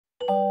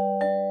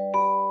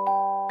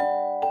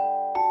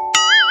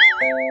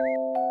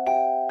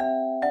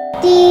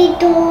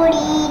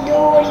দড়ি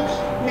দড়ি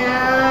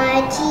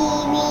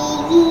নাচিবে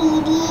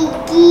গিরি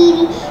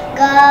গিরি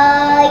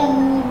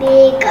গাইবে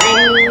গান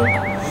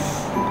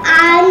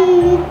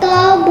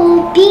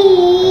আন্তববিনা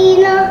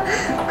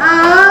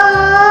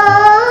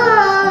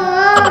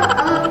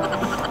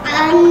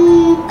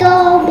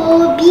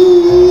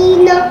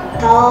আন্তববিনা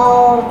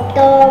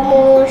তম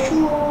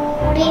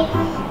সুরে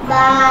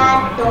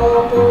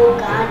বাতব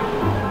গান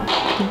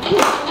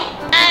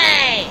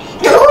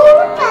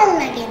ভাল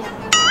লাগে না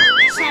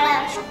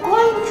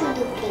সারাক্ষণ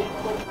শুধু প্লে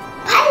করে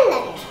ভাল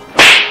লাগে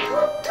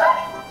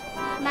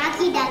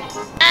মাকে ডাকি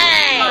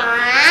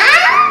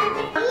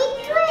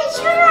একটু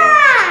এসো না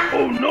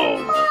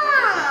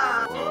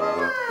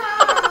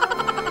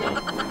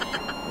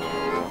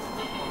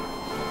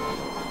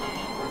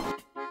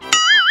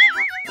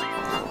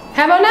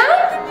হ্যাঁ বোনা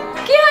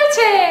কি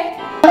হয়েছে?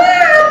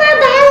 আমার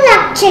ভালো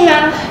লাগছে না।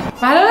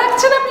 ভালো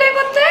লাগছে না প্লে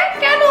করতে?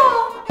 কেন?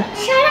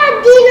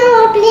 সারাদিন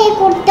প্লে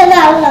করতে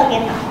ভালো লাগে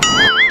না।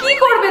 কি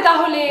করবে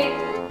তাহলে?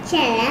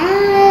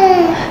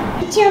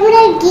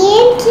 আমরা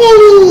গেম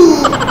খেলি।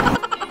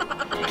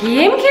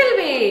 গেম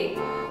খেলবে?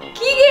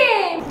 কি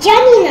গেম?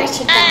 জানি না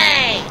সেটা।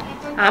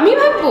 আমি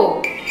ভাববো।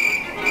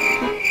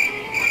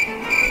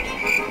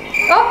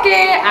 ওকে,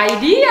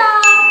 আইডিয়া।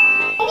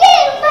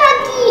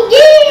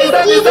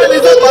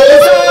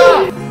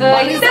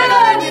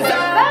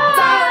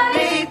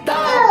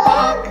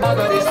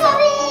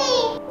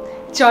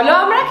 চলো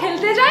আমরা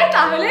খেলতে যাই,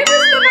 তাহলে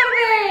বুঝতে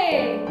পারবে।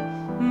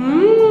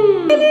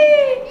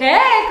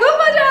 হ্যাঁ, খুব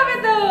মজা হবে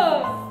তো।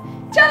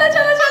 চলো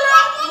চলো চলো।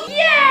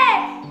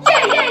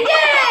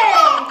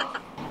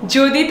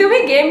 যদি তুমি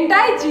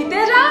গেমটায়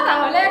জিতে যাও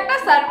তাহলে একটা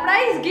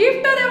সারপ্রাইজ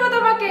গিফটও দেবো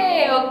তোমাকে।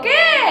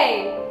 ওকে,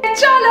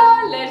 চলো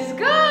লেটস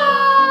গো।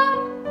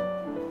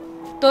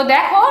 তো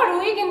দেখো,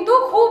 রুহি কিন্তু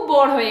খুব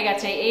বোর হয়ে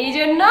গেছে, এই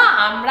জন্য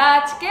আমরা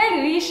আজকে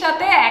রুহির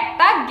সাথে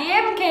একটা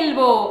গেম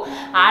খেলবো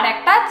আর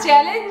একটা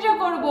চ্যালেঞ্জও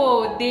করব,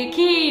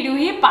 দেখি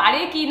রুহি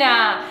পারে কিনা।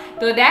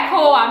 তো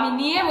দেখো, আমি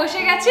নিয়ে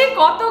বসে গেছি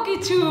কত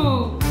কিছু।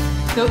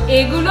 তো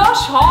এগুলো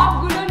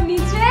সবগুলোর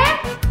নিচে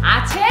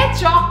আছে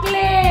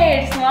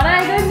চকলেট। মনে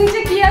এদের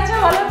নিচে কি আছে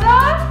বলো তো?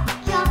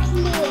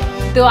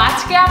 চকলেট। তো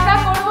আজকে আমরা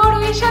করব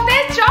রুহির সাথে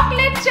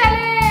চকলেট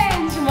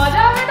চ্যালেঞ্জ।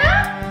 মজা হবে না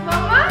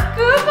মামা?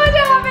 খুব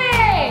মজা হবে।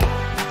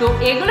 তো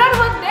এগুলোর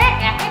মধ্যে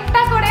এক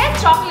একটা করে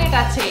চকলেট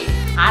আছে,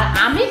 আর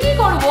আমি কি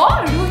করব,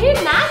 রুহির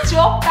না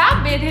চোখটা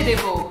বেঁধে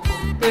দেব।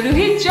 তো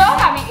রুহির চোখ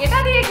আমি এটা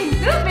দিয়ে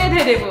কিন্তু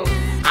বেঁধে দেব,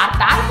 আর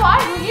তারপর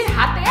রুহির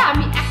হাতে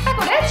আমি একটা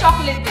করে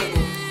চকলেট দেব।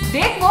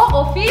 দেখবো ও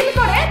ফিল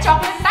করে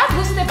চকলেটটা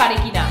বুঝতে পারে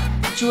কিনা।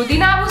 যদি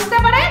না বুঝতে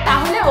পারে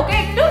তাহলে ওকে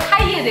একটু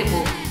খাইয়ে দেব।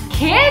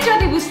 খেয়ে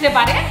যদি বুঝতে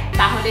পারে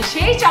তাহলে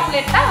সেই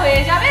চকলেটটা হয়ে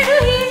যাবে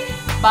রুহির।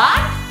 বা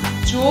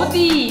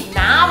যদি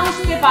না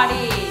বুঝতে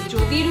পারে,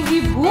 যদি রুহি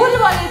ভুল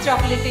বলে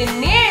চকলেটের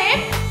নেম,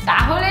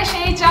 তাহলে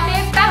সেই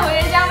চকলেটটা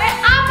হয়ে যাবে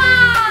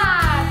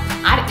আমার।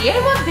 আর এর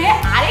মধ্যে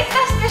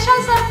আরেকটা স্পেশাল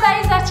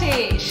সারপ্রাইজ আছে।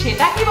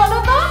 সেটা কি বলো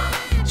তো?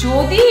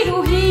 যদি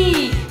রুহি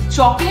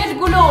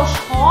চকলেটগুলো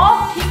সব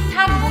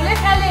ঠিকঠাক বলে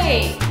ফেলে,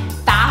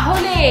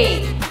 তাহলে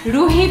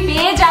রুহি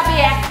পেয়ে যাবে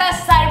একটা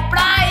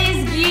সারপ্রাইজ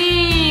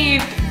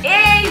গিফট।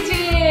 এই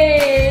যে,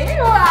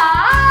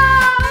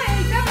 ওয়াও,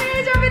 এইটা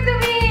পেয়ে যাবে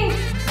তুমি।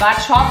 বাট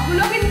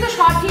সবগুলো কিন্তু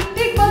সঠিক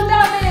ঠিক বলতে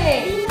হবে।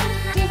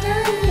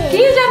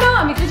 কি জানো?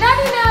 আমি তো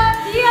জানি না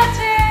কি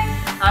আছে।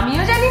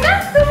 আমিও জানি না,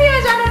 তুমিও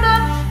জানো না,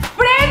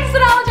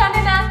 ফ্রেন্ডসরাও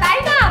জানে না, তাই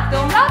না?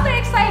 তোমরাও তো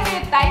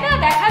এক্সাইটেড, তাই না,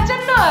 দেখার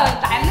জন্য?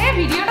 তাহলে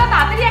ভিডিওটা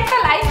তাড়াতাড়ি একটা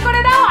লাইক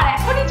করে দাও আর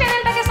এখনই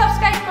চ্যানেলটাকে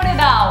সাবস্ক্রাইব করে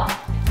দাও।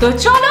 তো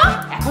চলো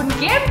এখন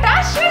গেমটা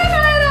শুরু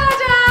করে দেওয়া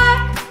যাক।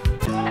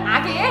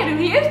 আগে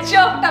রুহির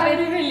চোখটা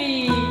বেঁধে ফেলি।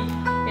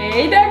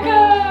 এই দেখো,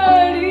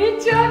 রুহির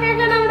চোখ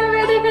এখন আমরা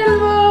বেঁধে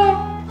ফেলবো।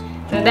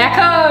 তো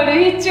দেখো,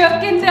 রুহির চোখ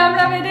কিন্তু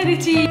আমরা বেঁধে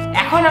দিচ্ছি।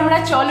 এখন আমরা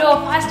চলো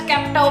ফার্স্ট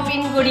ক্যাপটা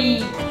ওপেন করি।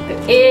 তো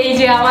এই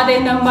যে আমাদের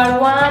নাম্বার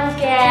 1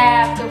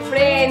 ক্যাপ। তো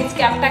ফ্রেন্ডস,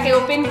 ক্যাপটাকে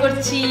ওপেন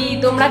করছি।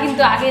 তোমরা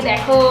কিন্তু আগে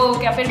দেখো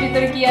ক্যাপের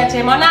ভিতরে কি আছে।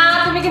 মানা,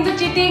 তুমি কিন্তু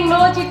চিটিং, নো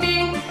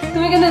চিটিং।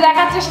 তুমি কিন্তু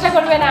দেখার চেষ্টা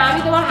করবে না, আমি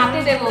তোমার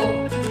হাতে দেব।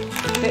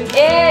 তো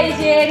এই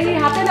যে রুহির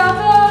হাতে দাও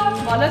তো,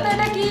 বলো তো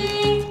এটা কি?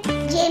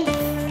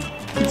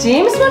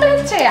 জেমস মনে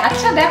হচ্ছে।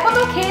 আচ্ছা দেখো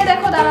তো, খেয়ে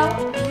দেখো, দাঁড়াও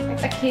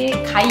একটা খেয়ে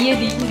খাইয়ে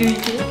দিই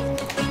রুহিকে।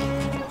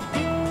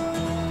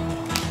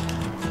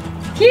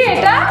 কি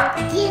এটা?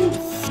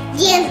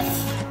 জেমস।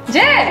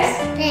 জেমস?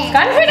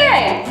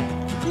 কনফিডেন্ট?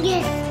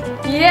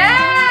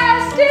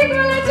 ইয়েস, ঠিক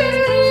বলেছে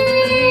রুহি।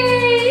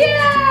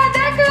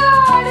 দেখো,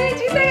 রুহি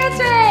জিতে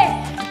গেছে।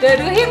 তো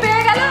রুহি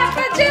পেয়ে গেল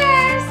একটা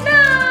জেমস।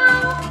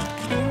 নাও।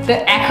 তো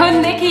এখন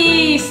দেখি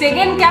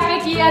সেকেন্ড ক্যাপে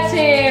কি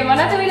আছে।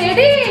 মানে তুমি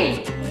রেডি?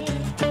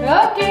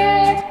 ওকে,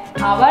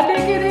 আবার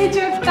দেখে দিই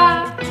চোখটা।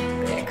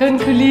 এখন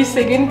খুলি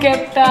সেকেন্ড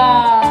ক্যাপটা।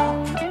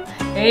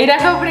 এই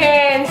দেখো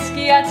ফ্রেন্ডস,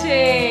 কি আছে।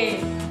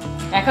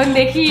 এখন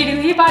দেখি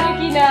রুহি পারে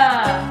কিনা।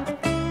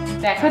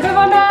 দেখো তো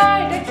বানা,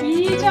 এটা কি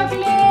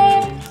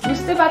চকলেট,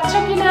 বুঝতে পারছো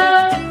কিনা?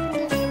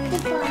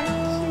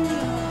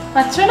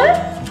 পাচ্ছো না?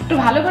 একটু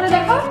ভালো করে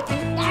দেখো।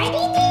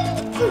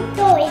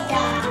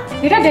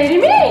 এটা ডেইরি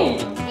মিল্ক।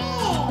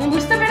 তুমি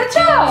বুঝতে পেরেছো?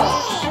 পেরেছো?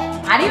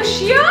 Are you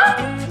sure?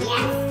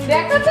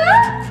 দেখো তো।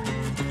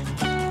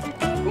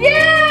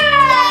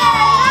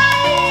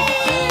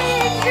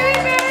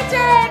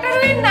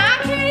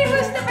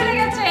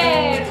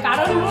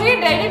 কারণ রুই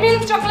ডেইরি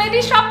মিল্ক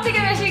চকলেটই সবথেকে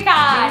বেশি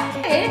খায়।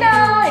 এই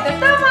নাও, এটা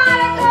তোমার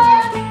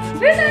এখন।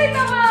 দুটোই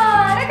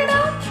তোমার, রেখে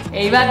দাও।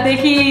 এইবার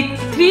দেখি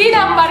 3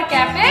 নাম্বার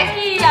ক্যাপে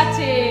কি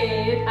আছে।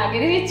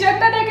 আগের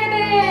চোখটা দেখে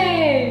নে।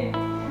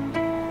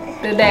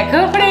 তো দেখো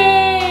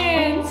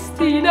ফ্রেন্ডস,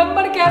 3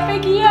 নাম্বার ক্যাপে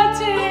কি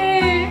আছে।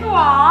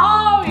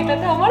 ওয়াও, এটা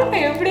তো আমার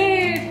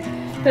ফেভারিট।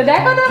 তো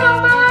দেখো তো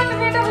মাম্মা,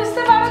 তুমি এটা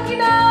বুঝতে পারো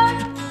কিনা?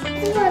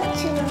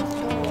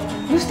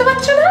 বুঝতে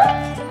পারছো না?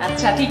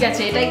 আচ্ছা ঠিক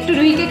আছে, এটা একটু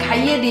রুইকে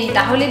খাইয়ে দিই,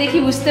 তাহলে দেখি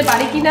বুঝতে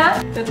পারি কিনা।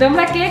 তো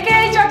তোমরা কে কে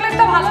এই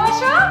চকলেটটা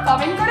ভালোবাসো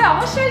কমেন্ট করে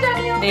অবশ্যই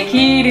জানিও।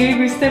 দেখি রুই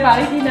বুঝতে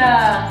পারে কিনা।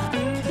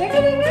 দেখো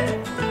দেখো,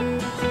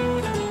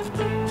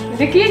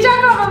 এটা কি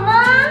চকলেট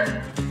মাম্মা?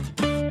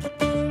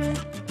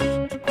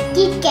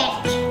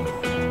 কিটক্যাট।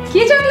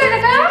 কি চকলেট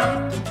এটা?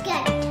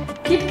 কিটক্যাট।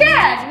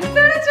 কিটক্যাট, বুঝতে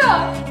পেরেছো?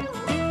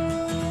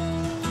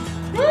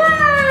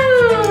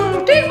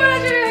 ঠিক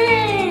বলেছো রুই।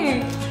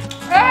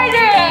 এই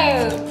যে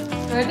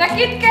এটা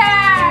কিটক্যাট,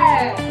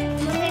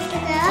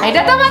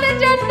 এটা তোমাদের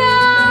জন্য।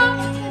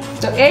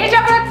 তো এই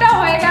চকলেটটা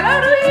হয়ে গেল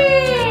রুই।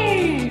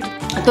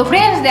 তো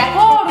ফ্রেন্ডস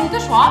দেখো, রুই তো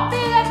সব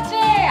পেয়ে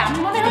যাচ্ছে, আমি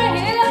মনে হয়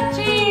হেরে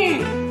যাচ্ছি।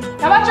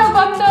 আবার চোখ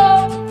বন্ধ।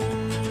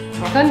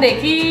 এখন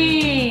দেখি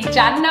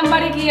 4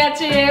 নাম্বারে কি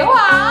আছে।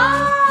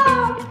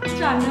 ওয়াও,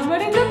 4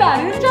 নাম্বারে তো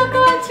দারুণ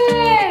চকো আছে।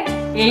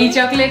 এই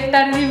চকলেটটা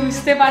রুই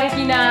বুঝতে পারে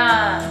কিনা।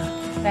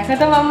 দেখো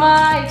তো মাম্মা,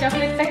 এই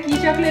চকলেটটা কি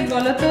চকলেট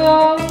বলো তো?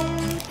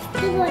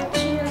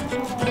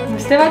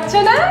 বুঝতে পারছো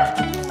না?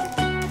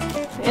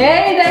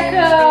 এই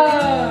দেখো,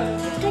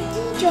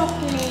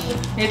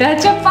 এটা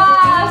হচ্ছে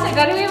পাস।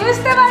 এটা আমি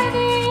বুঝতে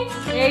পারিনি,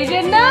 এই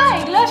জন্য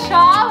এগুলো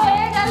সব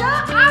হয়ে গেল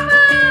আমার।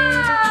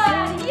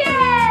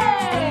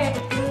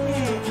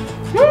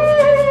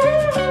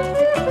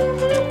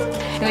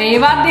 তো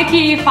এবার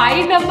দেখি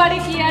 5 নাম্বারে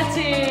কি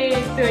আছে।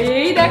 তো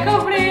এই দেখো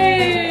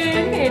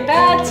ফ্রেন্ড, এটা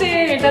আছে,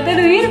 এটা তো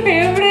রুইর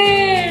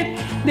ফেভারিট।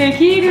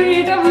 দেখি রুই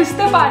এটা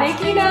বুঝতে পারে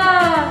কিনা।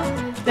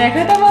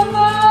 দেখো তো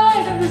মাম্মা,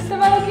 এটা বুঝতে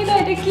পারো কিনা।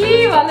 এটা কি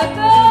বলো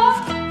তো?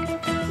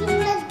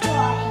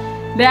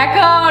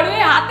 দেখো রুই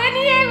হাতে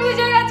নিয়ে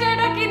বুঝে গেছে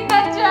এটা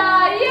কিন্ডার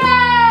জয়।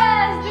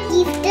 ইয়েস,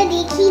 গিফটটা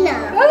দেখি না।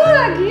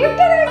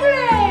 গিফটটা দেখবে,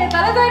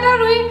 তাহলে তো এটা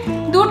রুই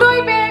দুটোই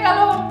পেয়ে গেল।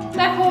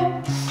 দেখো,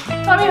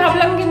 আমি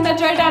ভাবলাম কিন্ডার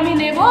জয়টা আমি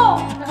নেব,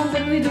 এখন তো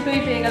রুই দুটোই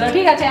পেয়ে গেল।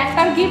 ঠিক আছে,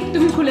 একটা গিফট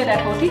তুমি খুলে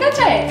দেখো, ঠিক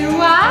আছে?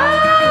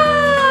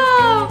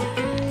 ওয়াও,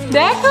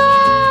 দেখো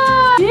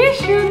কি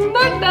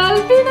সুন্দর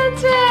ডলফিন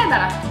আছে।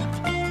 দাঁড়া,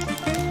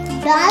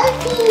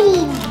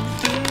 ডলফিন।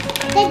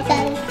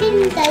 ডলফিন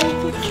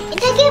ডলফিন,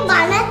 এটাকে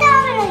বানাতে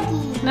হবে নাকি?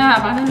 না,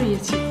 বানানো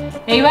হয়েছে।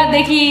 এইবার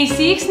দেখি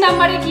 6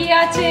 নাম্বারে কি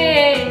আছে।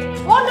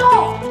 ও নো,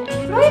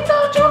 রুই তো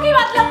চোখই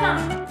বাঁধলাম না।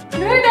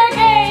 রুই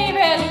দেখেই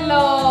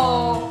ফেললো।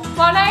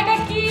 মনে এটা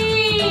কি?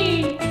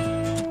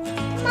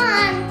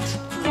 মাছ।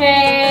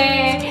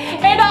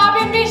 এটা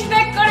আমি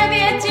মিস্টেক করে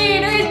দিয়েছি,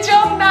 রুই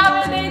চোখ না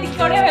বেঁধে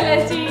করে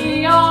ফেলেছি।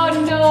 ও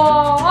নো,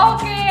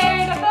 ওকে,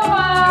 এটা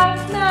তোমার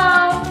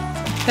নাও।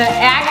 তো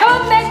এখন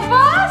দেখবো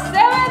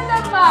 7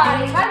 নাম্বার।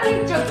 এবার রুই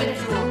চোখ বেঁধে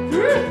দেবো।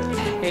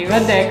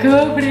 এবার দেখো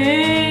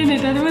ফ্রেন্ড,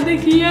 এটার মধ্যে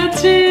কি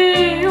আছে।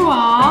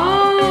 ওয়াও,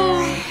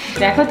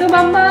 দেখো তো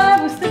মাম্মা,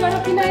 বুঝতে পারো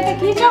কিনা এটা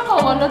কি চকো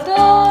বলো তো?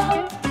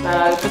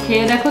 একটু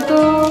খেয়ে দেখো তো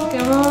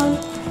কেমন।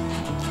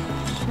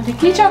 এটা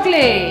কি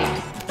চকলেট?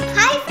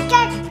 5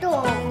 স্টার তো।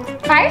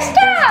 5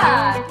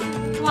 স্টার।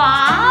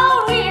 ওয়াও,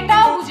 রুই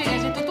এটাও বুঝে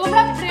গেছে। তো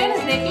তোমরা ফ্রেন্ডস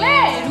দেখলে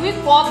রুই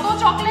কত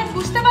চকলেট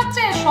বুঝতে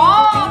পারছে,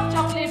 সব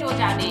চকলেট ও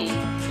জানে।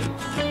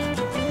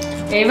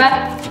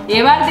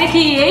 এবার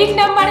দেখি 8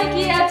 নাম্বারে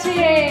কি আছে।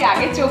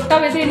 আগে চোখটা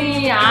বেঁধে নি,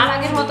 আর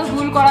আগের মতো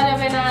ভুল করা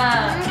যাবে না।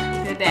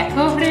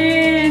 দেখো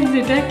ফ্রেন্ডস,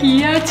 এটা কি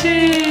আছে।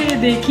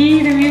 দেখি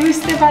রুই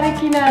বুঝতে পারে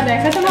কিনা।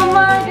 দেখো তো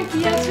মাম্মা, এটা কি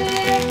আছে।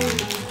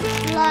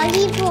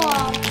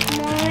 ললিপপ।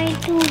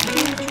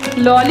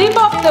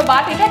 ললিপপ তো,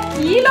 বাট এটা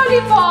কি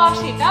ললিপপ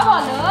সেটা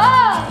বলো।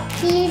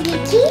 খেয়ে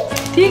দেখি।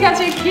 ঠিক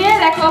আছে, খেয়ে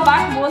দেখো,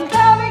 বাট বলতে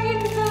হবে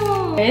কিন্তু।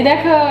 এই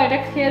দেখো, এটা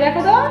খেয়ে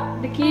দেখো তো,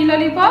 এটা কি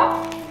ললিপপ।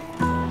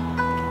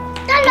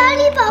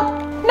 ললিপপ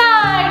না,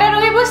 এটা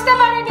রুই বুঝতে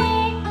পারেনি।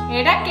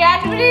 এটা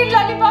ক্যাডবেরির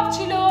ললিপপ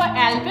ছিল,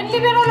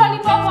 অ্যালপেনলিবেরও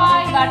ললিপপ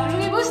হয়, বাট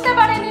রুই বুঝতে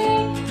পারেনি।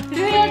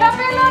 রুই এটা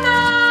পেল না।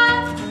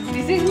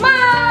 This is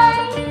my.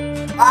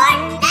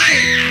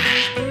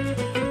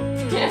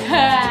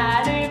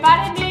 রুই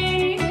পারেনি।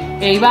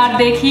 এইবার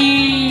দেখি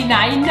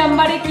 9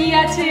 নাম্বারে কি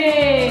আছে।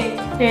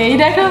 এই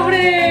দেখো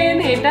ফ্রেন্ড,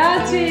 এটা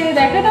আছে।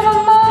 দেখো তো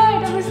মাম্মা,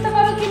 এটা বুঝতে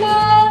পারো কিনা।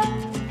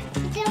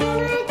 এটা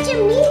মনে হচ্ছে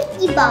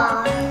মিল্কি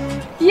বার।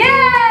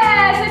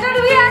 ইয়েস, এটা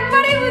রুই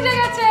একবারই বুঝে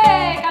গেছে,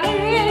 কারণ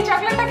রুই এই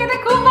চকলেটটা খেতে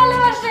খুব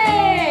ভালোবাসে।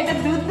 এটা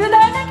দুধ দুধ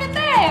হয় না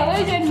খেতে,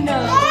 ওই জন্য।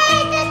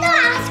 এটা তো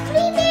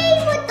আইসক্রিমের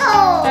মতো।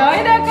 ওই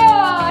দেখো,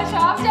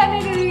 সব জানে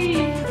রুই।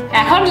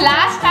 এখন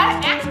লাস্ট আর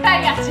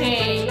একটাই আছে।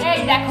 এই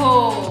দেখো,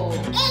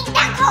 এই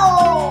দেখো।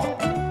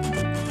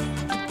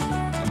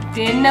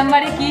 10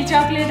 নম্বরে কি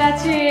চকলেট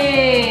আছে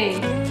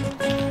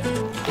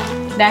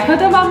দেখো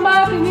তো মাম্মা,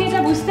 তুমি এটা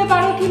বুঝতে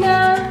পারো কিনা?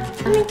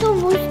 আমি তো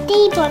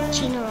বুঝতেই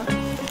পারছি না।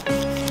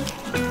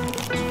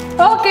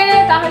 ওকে,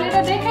 তাহলে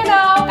এটা দেখে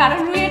নাও, কারণ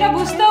রুই এটা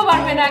বুঝতেও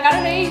পারবে না,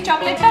 কারণ এই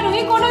চকলেটটা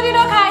রুই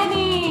কোনোদিনও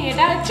খায়নি।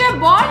 এটা হচ্ছে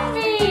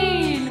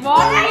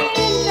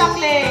বর্নভিল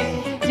চকলেট।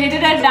 যেহেতু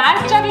এটা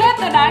ডার্ক চকলেট,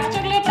 তো ডার্ক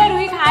চকলেটটা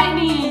রুই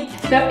খায়নি।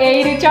 তো এই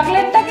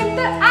চকলেটটা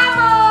কিন্তু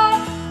আমার।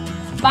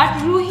 বাট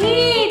রুহি,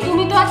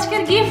 তুমি তো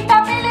আজকের গিফটটা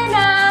পেলে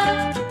না।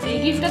 এই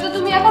গিফটটা তো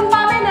তুমি এখন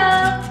পাবে না,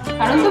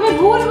 কারণ তুমি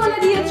ভুল বলে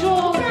দিয়েছো।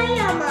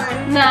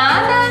 না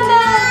না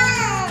না,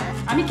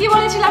 আমি কি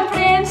বলেছিলাম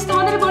ফ্রেন্ডস,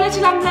 তোমাদের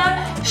বলেছিলাম না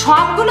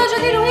সবগুলো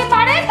যদি রুহি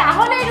পারে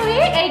তাহলে রুহি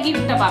এই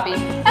গিফটটা পাবে।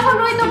 এখন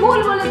রুহি তো ভুল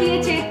বলে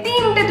দিয়েছে,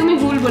 3টে তুমি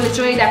ভুল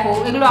বলেছো। এই দেখো,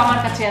 এগুলো আমার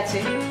কাছে আছে।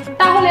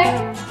 তাহলে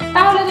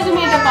তাহলে তো তুমি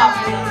এটা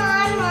পাবে না।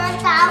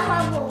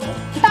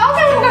 তাও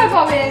কেমন করে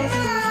পাবে?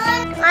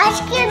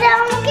 আজকে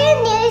আমাকে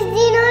নেক্সট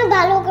দিন আমি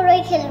ভালো করে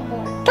খেলবো।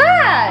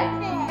 তাই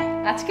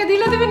আজকে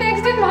দিলে তুমি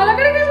নেক্সট দিন ভালো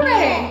করে খেলবে?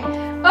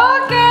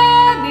 ওকে,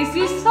 দিস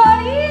ইজ ফর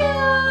ইউ।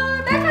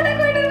 দেখো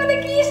দেখো, এটার মধ্যে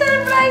কি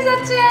সারপ্রাইজ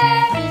আছে।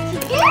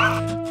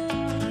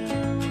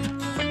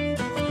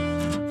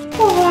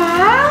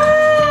 ওয়াও,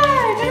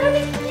 এটার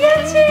মধ্যে কি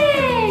আছে?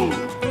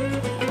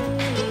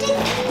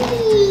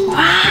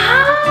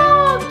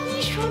 ওয়াও, কি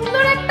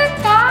সুন্দর একটা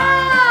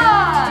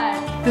কার।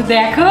 তো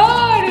দেখো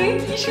রুই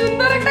কি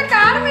সুন্দর একটা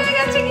কার পেয়ে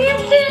গেছে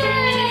গিফটে।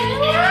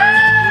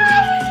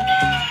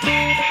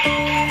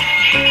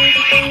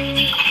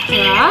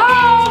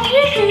 ওয়াও, কি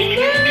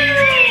সুন্দর।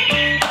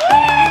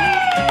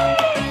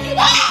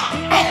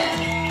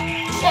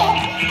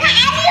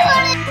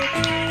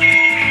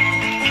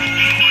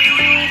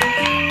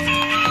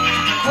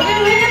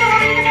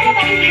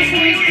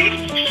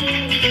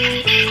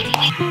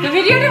 তো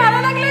ভিডিওটি ভালো